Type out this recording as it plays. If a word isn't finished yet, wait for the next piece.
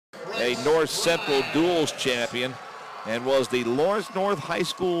a North Central duals champion and was the Lawrence North High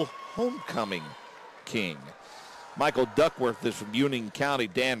School homecoming king. Michael Duckworth is from Union County.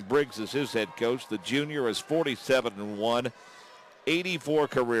 Dan Briggs is his head coach. The junior is 47-1, 84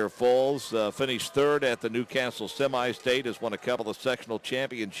 career falls, finished third at the Newcastle Semi-State, has won a couple of sectional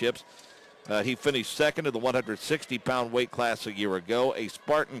championships. He finished second in the 160-pound weight class a year ago, a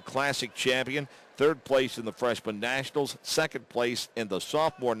Spartan Classic champion, third place in the Freshman Nationals, second place in the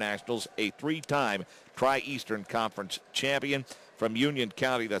Sophomore Nationals, a three-time Tri-Eastern Conference champion. From Union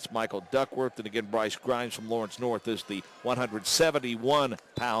County, that's Michael Duckworth. And again, Bryce Grimes from Lawrence North is the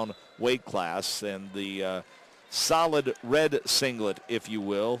 171-pound weight class. And the solid red singlet, if you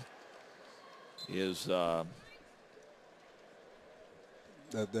will, is... that'd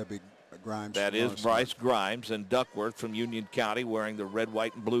be Grimes. That is Bryce Grimes, and Duckworth from Union County wearing the red,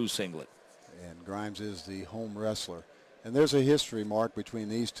 white, and blue singlet. And Grimes is the home wrestler. And there's a history, Mark, between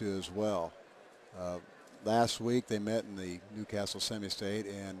these two as well. Last week they met in the Newcastle Semi-State,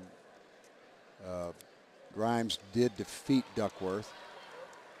 and Grimes did defeat Duckworth.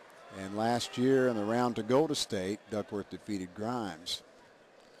 And last year in the round to go to state, Duckworth defeated Grimes.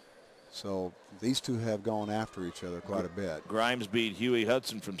 So these two have gone after each other quite a bit. Grimes beat Huey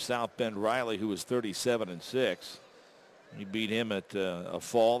Hudson from South Bend Riley, who was 37-6. He beat him at a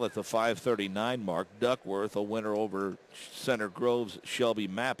fall at the 5:39 mark. Duckworth, a winner over Center Grove's Shelby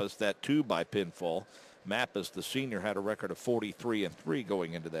Mappus, that too by pinfall. Mappus, the senior, had a record of 43-3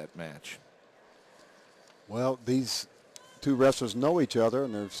 going into that match. Well, these two wrestlers know each other,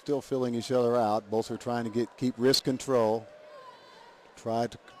 and they're still filling each other out. Both are trying to keep wrist control.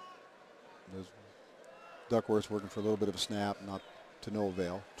 Duckworth's working for a little bit of a snap, not to no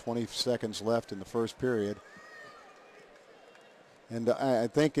avail. 20 seconds left in the first period. And I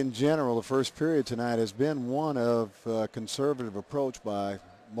think in general, the first period tonight has been one of conservative approach by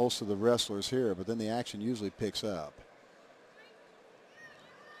most of the wrestlers here, but then the action usually picks up.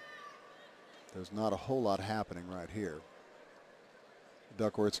 There's not a whole lot happening right here.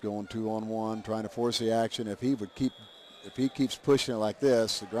 Duckworth's going 2-on-1, trying to force the action. If he keeps pushing it like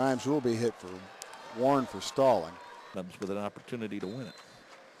this, the Grimes will be warned for stalling. Comes with an opportunity to win it.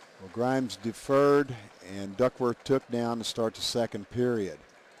 Well, Grimes deferred, and Duckworth took down to start the second period.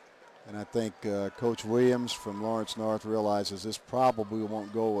 And I think Coach Williams from Lawrence North realizes this probably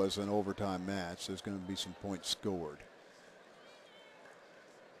won't go as an overtime match. There's going to be some points scored.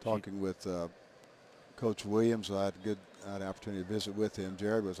 Talking with Coach Williams, I had an opportunity to visit with him.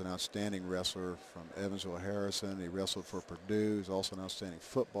 Jared was an outstanding wrestler from Evansville Harrison. He wrestled for Purdue. He's also an outstanding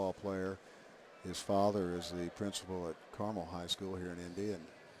football player. His father is the principal at Carmel High School here in Indy, and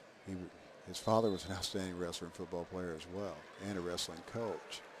his father was an outstanding wrestler and football player as well, and a wrestling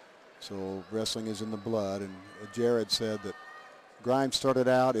coach. So wrestling is in the blood, and Jared said that Grimes started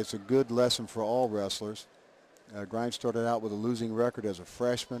out, it's a good lesson for all wrestlers. Grimes started out with a losing record as a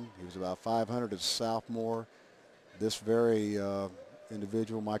freshman. He was about 500 as a sophomore. This very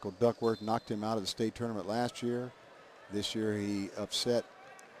individual, Michael Duckworth, knocked him out of the state tournament last year. This year he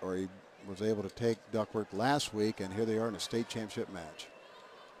was able to take Duckworth last week, and here they are in a state championship match.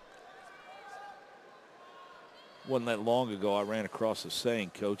 Wasn't that long ago I ran across a saying,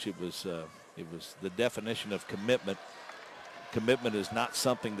 Coach. It was the definition of commitment. Commitment is not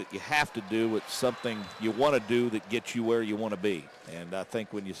something that you have to do. It's something you want to do that gets you where you want to be. And I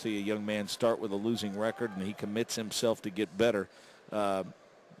think when you see a young man start with a losing record and he commits himself to get better,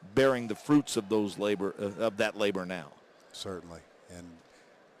 bearing the fruits of that labor now. Certainly. And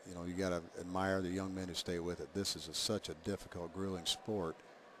you know, you got to admire the young men who stay with it. This is such a difficult, grueling sport.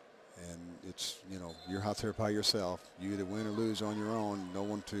 And it's, you know, you're out there by yourself. You either win or lose on your own. No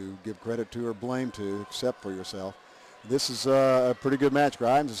one to give credit to or blame to except for yourself. This is a pretty good match.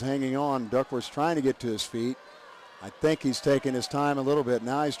 Grimes is hanging on. Duckworth's trying to get to his feet. I think he's taking his time a little bit.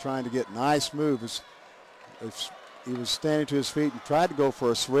 Now he's trying to get nice moves. He was standing to his feet and tried to go for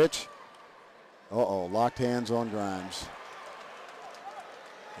a switch. Locked hands on Grimes.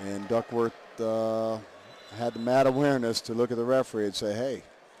 And Duckworth had the mad awareness to look at the referee and say, hey,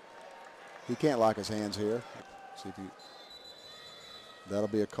 he can't lock his hands here. See if that'll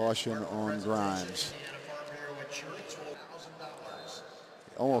be a caution on Grimes.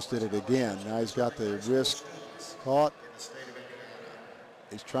 Almost did it again. Now he's got the wrist caught.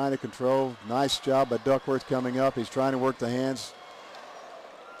 He's trying to control. Nice job by Duckworth coming up. He's trying to work the hands.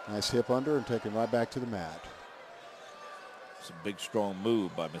 Nice hip under and take him right back to the mat. It's a big, strong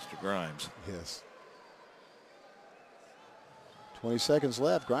move by Mr. Grimes. Yes. 20 seconds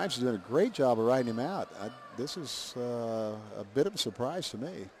left. Grimes is doing a great job of riding him out. This is a bit of a surprise to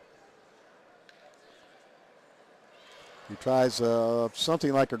me. He tries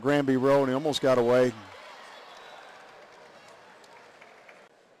something like a Granby roll, and he almost got away.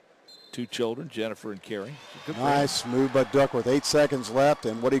 Two children, Jennifer and Carrie. Nice move by Duckworth. 8 seconds left,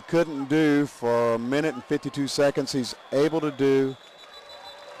 and what he couldn't do for 1 minute and 52 seconds, he's able to do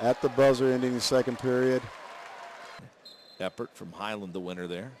at the buzzer ending the second period. Effort from Highland, the winner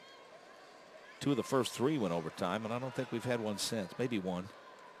there. 2 of the first 3 went overtime, and I don't think we've had one since. Maybe 1.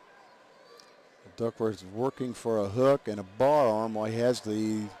 Duckworth is working for a hook and a bar arm while he has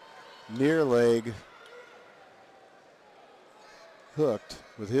the near leg hooked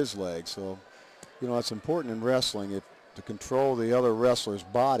with his leg. So, you know, it's important in wrestling to control the other wrestler's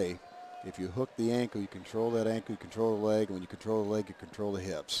body. If you hook the ankle, you control that ankle, you control the leg. And when you control the leg, you control the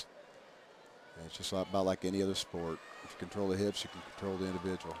hips. And it's just about like any other sport. If you control the hips, you can control the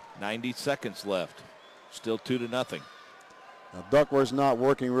individual. 90 seconds left. Still 2-0. Now, Duckworth's not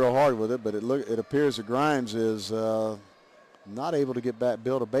working real hard with it, but it appears that Grimes is not able to get back,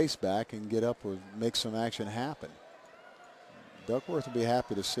 build a base back and get up or make some action happen. Duckworth will be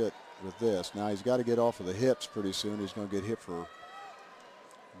happy to sit with this. Now he's got to get off of the hips pretty soon. He's going to get hit for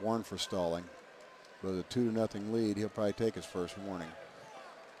 1 for stalling. With a 2-0 lead, he'll probably take his first warning.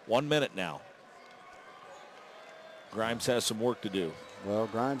 1 minute now. Grimes has some work to do. Well,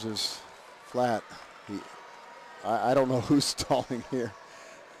 Grimes is flat. I don't know who's stalling here.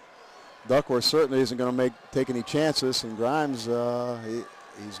 Duckworth certainly isn't going to take any chances, and Grimes,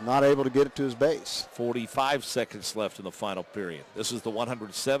 he's not able to get it to his base. 45 seconds left in the final period. This is the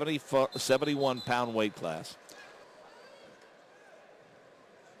 171-pound weight class.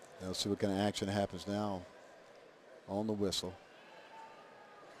 Let's see what kind of action happens now on the whistle.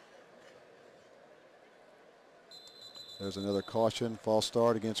 There's another caution, false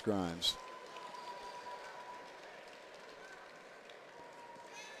start against Grimes.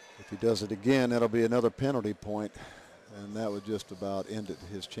 If he does it again, that'll be another penalty point, and that would just about end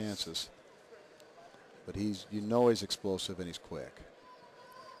his chances. But he's explosive and he's quick.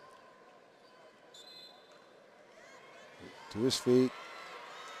 To his feet.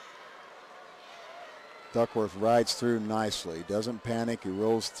 Duckworth rides through nicely. He doesn't panic. He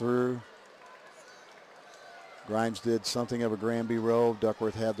rolls through. Grimes did something of a Granby roll.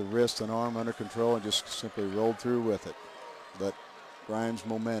 Duckworth had the wrist and arm under control and just simply rolled through with it. But Grimes'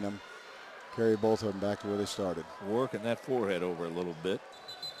 momentum carried both of them back to where they started. Working that forehead over a little bit.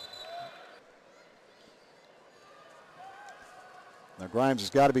 Now Grimes has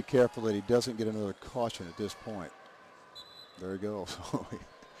got to be careful that he doesn't get another caution at this point. There he goes.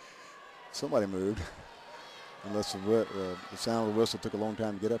 Somebody moved. Unless the sound of the whistle took a long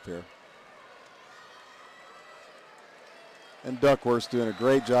time to get up here. And Duckworth's doing a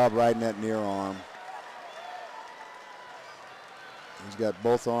great job riding that near arm. He's got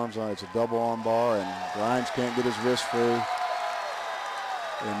both arms on. It's a double arm bar, and Grimes can't get his wrist free.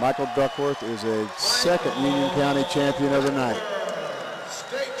 And Michael Duckworth is a second Union County champion of the night.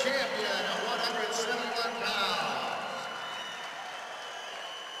 State champion at 171 pounds.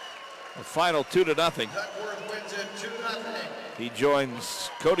 The final 2-0. Duckworth wins it 2-0. He joins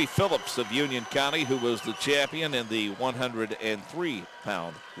Cody Phillips of Union County, who was the champion in the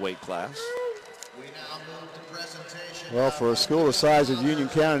 103-pound weight class. We now move to presentation. Well, for a school the size of Union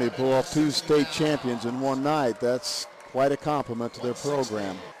County to pull off 2 state champions in one night, that's quite a compliment to their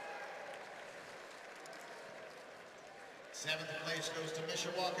program. 7th place goes to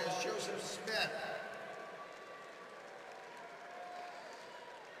Mishawaka's Joseph Smith.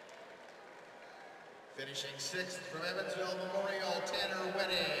 Finishing 6th from Evansville Memorial, Tanner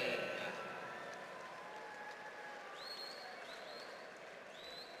Wedding.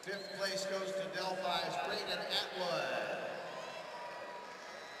 5th place goes to Delphi's Braden Atwood.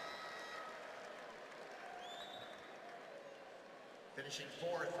 Finishing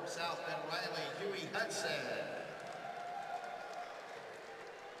 4th from South Bend Riley, Huey Hudson.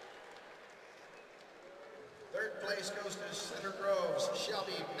 3rd place goes to Center Grove's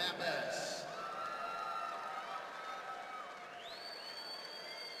Shelby Mappes.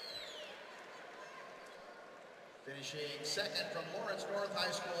 Finishing 2nd from Lawrence North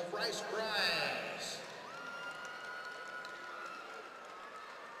High School, Bryce.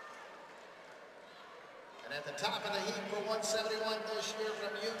 And at the top of the heap for 171 this year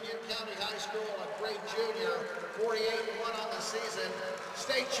from Union County High School, a great junior, 48-1 on the season,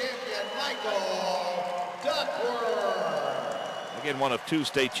 state champion Michael Duckworth. Again, one of 2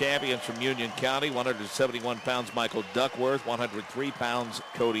 state champions from Union County, 171 pounds Michael Duckworth, 103 pounds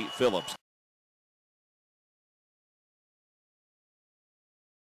Cody Phillips.